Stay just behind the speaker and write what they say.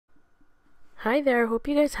Hi there, hope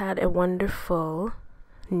you guys had a wonderful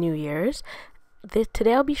New Year's.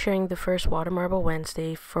 Today I'll be sharing the first Watermarble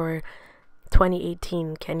Wednesday for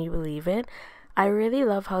 2018. Can you believe it? I really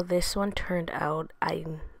love how this one turned out.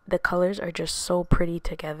 The colors are just so pretty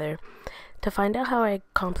together. To find out how I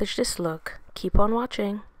accomplished this look, keep on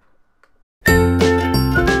watching.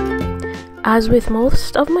 As with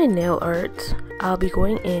most of my nail art, I'll be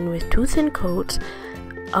going in with 2 thin coats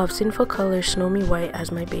of Sinful color Snowy White as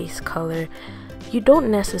my base color. You don't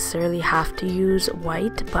necessarily have to use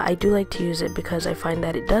white, but I do like to use it because I find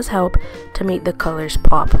that it does help to make the colors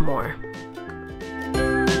pop more.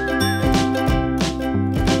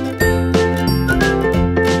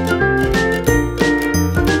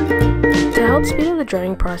 To help speed up the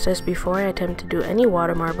drying process before I attempt to do any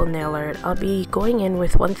water marble nail art, I'll be going in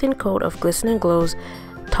with 1 thin coat of Glisten and Glow's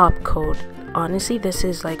top coat. Honestly, this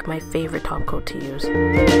is like my favorite top coat to use.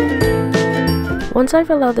 Once I've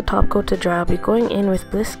allowed the top coat to dry, I'll be going in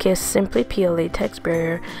with Bliss Kiss Simply Peel Latex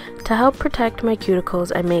Barrier to help protect my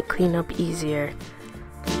cuticles and make cleanup easier.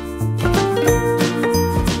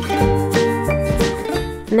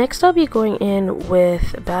 Next, I'll be going in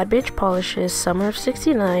with Bad Bitch Polishes Summer of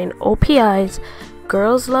 '69, O.P.I's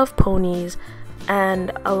Girls Love Ponies,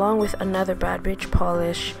 and along with another Bad Bitch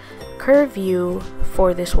Polish, Curve You,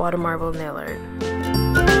 for this water marble nail art.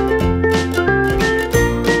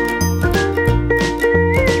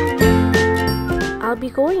 I'll be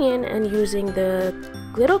going in and using the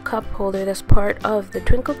little cup holder that's part of the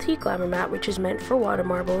TwinkledT Glamor mat, which is meant for water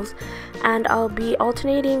marbles, and I'll be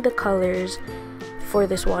alternating the colors for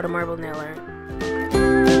this water marble nail art.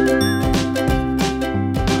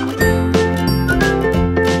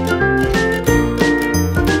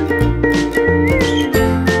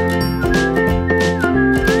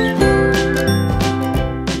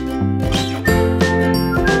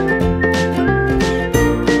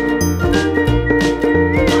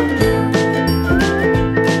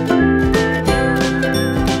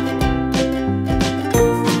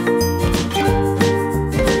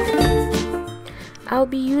 I'll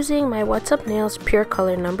be using my What's Up Nails Pure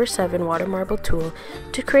Color No. 7 water marble tool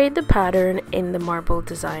to create the pattern in the marble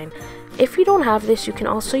design. If you don't have this, you can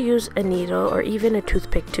also use a needle or even a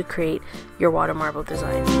toothpick to create your water marble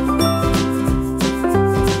design.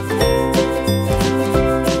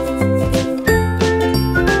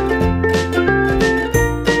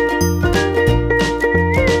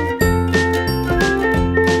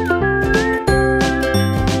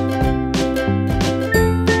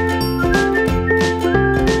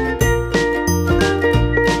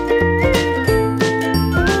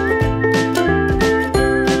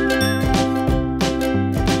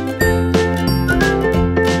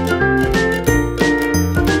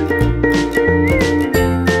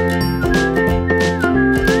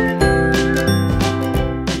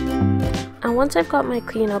 Once I've got my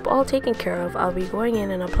cleanup all taken care of, I'll be going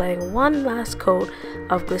in and applying one last coat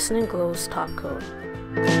of Glisten and Glow's top coat.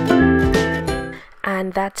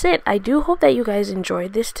 And that's it. I do hope that you guys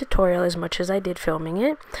enjoyed this tutorial as much as I did filming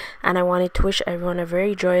it, and I wanted to wish everyone a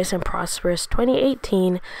very joyous and prosperous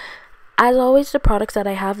 2018. As always, the products that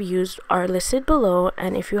I have used are listed below,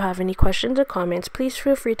 and if you have any questions or comments, please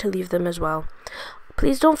feel free to leave them as well.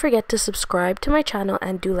 Please don't forget to subscribe to my channel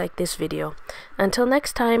and do like this video. Until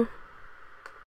next time.